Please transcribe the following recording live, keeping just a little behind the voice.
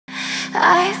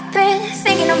I've been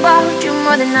thinking about you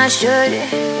more than I should.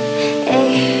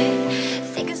 Hey.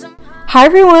 Hi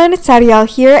everyone, it's Adyel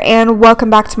here and welcome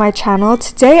back to my channel.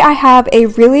 Today I have a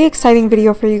really exciting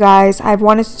video for you guys. I've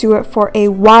wanted to do it for a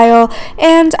while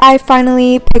and I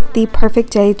finally picked the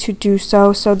perfect day to do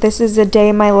so. So this is a day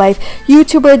in my life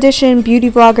YouTuber edition, beauty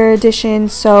vlogger edition.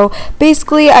 So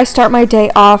basically I start my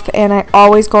day off and I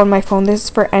always go on my phone. This is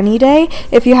for any day.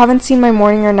 If you haven't seen my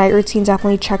morning or night routine,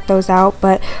 definitely check those out.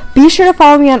 But be sure to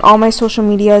follow me on all my social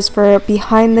medias for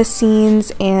behind the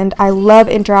scenes, and I love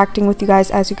interacting with you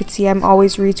guys. As you can see, I'm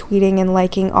always retweeting and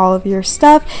liking all of your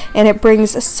stuff, and it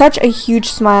brings such a huge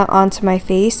smile onto my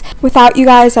face. Without you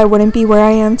guys, I wouldn't be where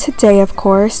I am today, of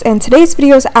course. And today's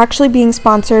video is actually being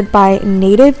sponsored by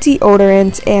Native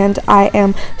Deodorant, and I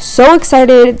am so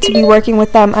excited to be working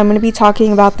with them. I'm going to be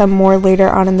talking about them more later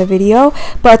on in the video,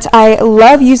 but I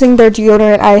love using their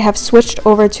deodorant. I have switched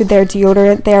over to their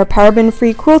deodorant. They are paraben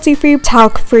free, cruelty free,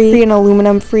 talc free, and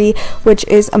aluminum free, which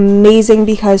is amazing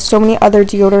because so many other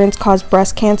deodorants cause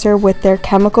breast cancer with their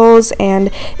chemicals, and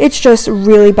it's just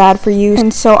really bad for you.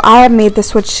 And so I have made the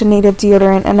switch to Native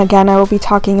Deodorant, and again I will be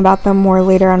talking about them more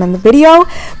later on in the video.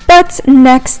 But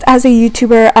next, as a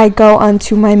YouTuber, I go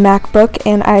onto my MacBook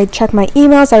and I check my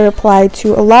emails. I reply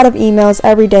to a lot of emails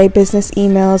every day, business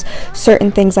emails,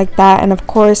 certain things like that. And of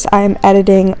course I am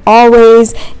editing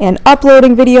always and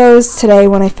uploading videos. Today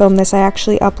when I filmed this, I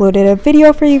actually uploaded a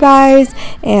video for you guys,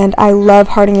 and I love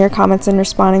hearting your comments and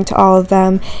responding to all of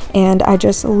them, and I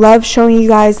just love showing you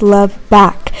guys love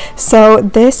back. So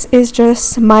this is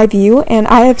just my view, and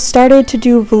I have started to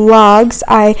do vlogs.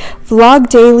 I vlog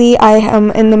daily. I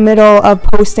am in the middle of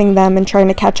posting them and trying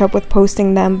to catch up with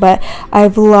posting them, but I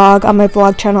vlog on my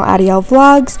vlog channel, Adyel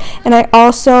Vlogs, and I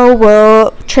also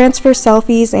will transfer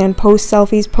selfies and post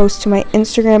to my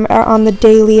Instagram on the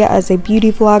daily as a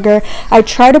beauty vlogger. I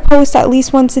try to post at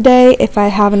least once a day if I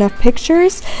have enough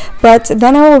pictures, but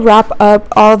then I will wrap up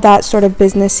all of that sort of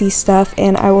businessy stuff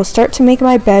and I will start to make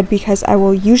my bed because I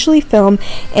will usually film.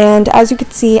 And as you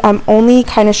can see, I'm only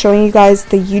kind of showing you guys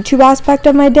the YouTube aspect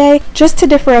of my day just to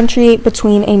differentiate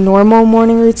between a normal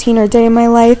morning routine or day in my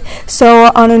life.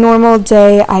 So on a normal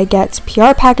day, I get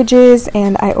PR packages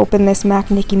and I open this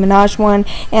MAC Nicki Minaj one,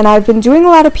 and I've been doing a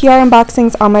lot of PR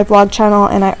unboxings on my vlog channel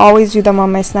and I always do them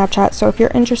on my Snapchat, so if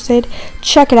you're interested,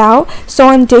 check it out. So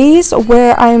on days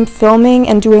where I'm filming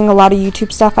and doing a lot of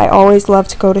YouTube stuff, I always love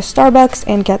to go to Starbucks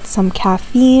and get some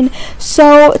caffeine.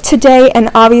 So today, and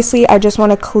obviously I just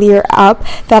want to clear up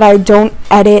that I don't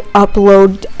edit,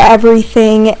 upload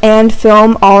everything and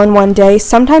film all in one day.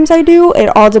 Sometimes I do, it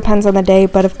all depends on the day,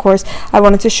 but of course I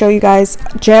wanted to show you guys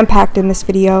jam-packed in this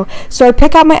video. So I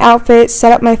pick out my outfit,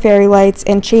 set up my fairy lights,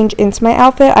 and change into my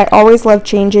outfit. I always love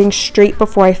changing straight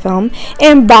before I film.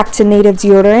 And back to Native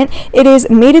Deodorant. It is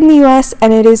made in the US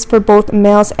and it is for both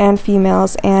males and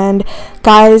females, and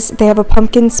guys, they have a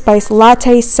pumpkin spice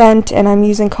latte scent and I'm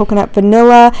using coconut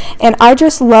vanilla, and I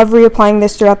just love reapplying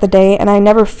this throughout the day, and I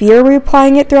never fear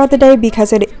reapplying it throughout the day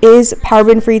because it is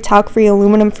paraben free, talc free,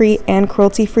 aluminum free, and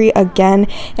cruelty free again,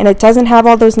 and it doesn't have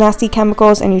all those nasty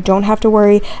chemicals, and you don't have to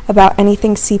worry about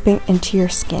anything seeping into your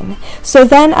skin. So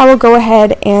then I will go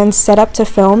ahead and set up to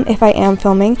film if I am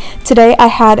filming. Today I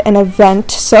had an event,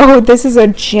 so this is a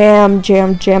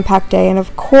jam-packed day, and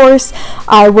of course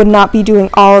I would not be doing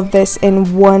all of this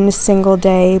in one single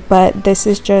day, but this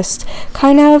is just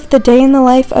kind of the day in the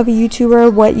life of a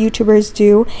YouTuber, what YouTubers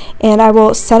do. And I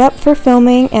will set up for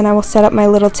filming and I will set up my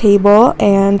little table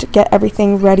and get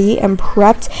everything ready and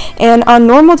prepped. And on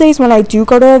normal days when I do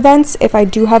go to events, if I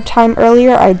do have time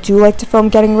earlier, I do like to film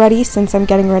getting ready since I'm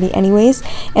getting ready anyways.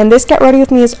 And this Get Ready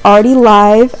With Me is already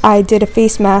live. I did a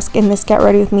face mask in this Get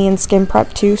Ready With Me and skin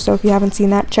prep too, so if you haven't seen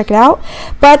that, check it out.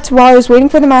 But while I was waiting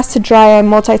for the mask to dry, I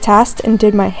multitasked and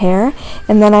did my hair,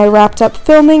 and then I wrapped up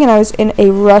filming, and I was in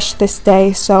a rush this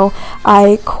day, so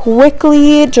I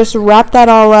quickly just wrapped that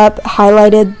all up,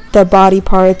 highlighted the body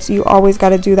parts. You always got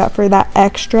to do that for that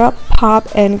extra pop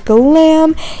and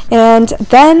glam. And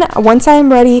then once I'm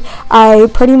ready, I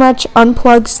pretty much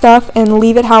unplug stuff and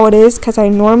leave it how it is because I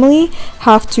normally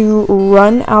have to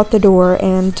run out the door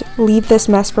and leave this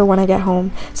mess for when I get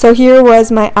home. So here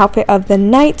was my outfit of the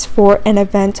night for an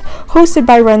event hosted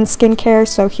by Run Skincare.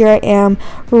 So here I am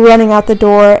running out the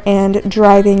door and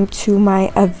driving to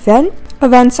my event.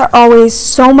 Events are always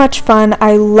so much fun.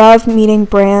 I love meeting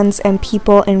brands and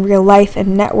people in real life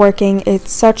and networking.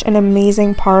 It's such an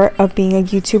amazing part of being a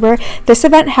YouTuber. This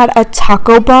event had a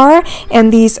taco bar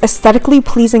and these aesthetically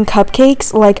pleasing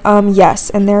cupcakes. Like, yes,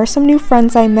 and there are some new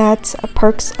friends I met,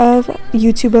 perks of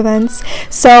YouTube events.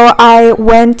 So I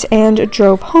went and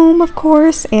drove home, of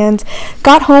course, and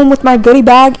got home with my goodie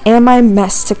bag and my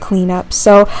mess to clean up.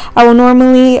 So I will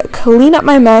normally clean up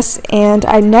my mess, and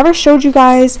I never showed you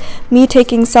guys me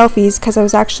taking selfies because I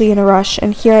was actually in a rush,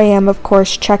 and here I am, of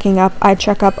course, checking up. I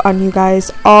check up on you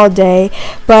guys all day,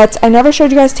 but I never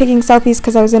showed you guys taking selfies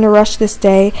because I was in a rush this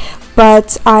day.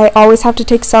 But I always have to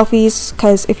take selfies,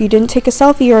 because if you didn't take a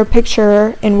selfie or a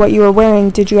picture in what you were wearing,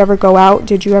 did you ever go out?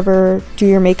 Did you ever do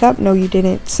your makeup? No, you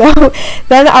didn't. So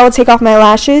then I will take off my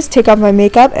lashes, take off my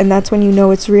makeup, and that's when you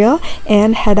know it's real,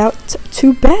 and head out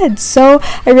to bed. So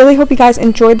I really hope you guys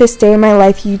enjoyed this day in my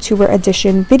life YouTuber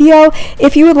edition video.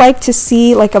 If you would like to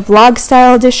see like a vlog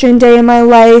style edition day in my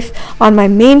life on my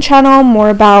main channel, more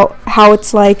about how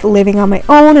it's like living on my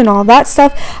own and all that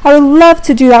stuff, I would love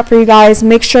to do that for you guys.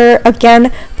 Make sure,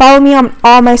 again, follow me on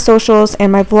all my socials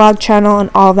and my vlog channel and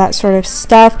all that sort of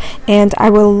stuff, and I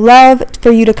would love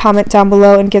for you to comment down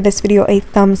below and give this video a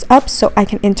thumbs up so I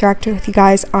can interact with you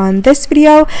guys on this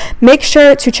video. Make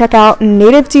sure to check out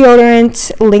Native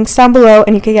Deodorant, links down below,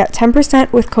 and you can get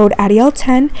 10% with code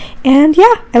Adyel10. And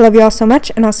yeah, I love you all so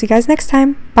much, and I'll see you guys next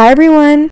time. Bye everyone.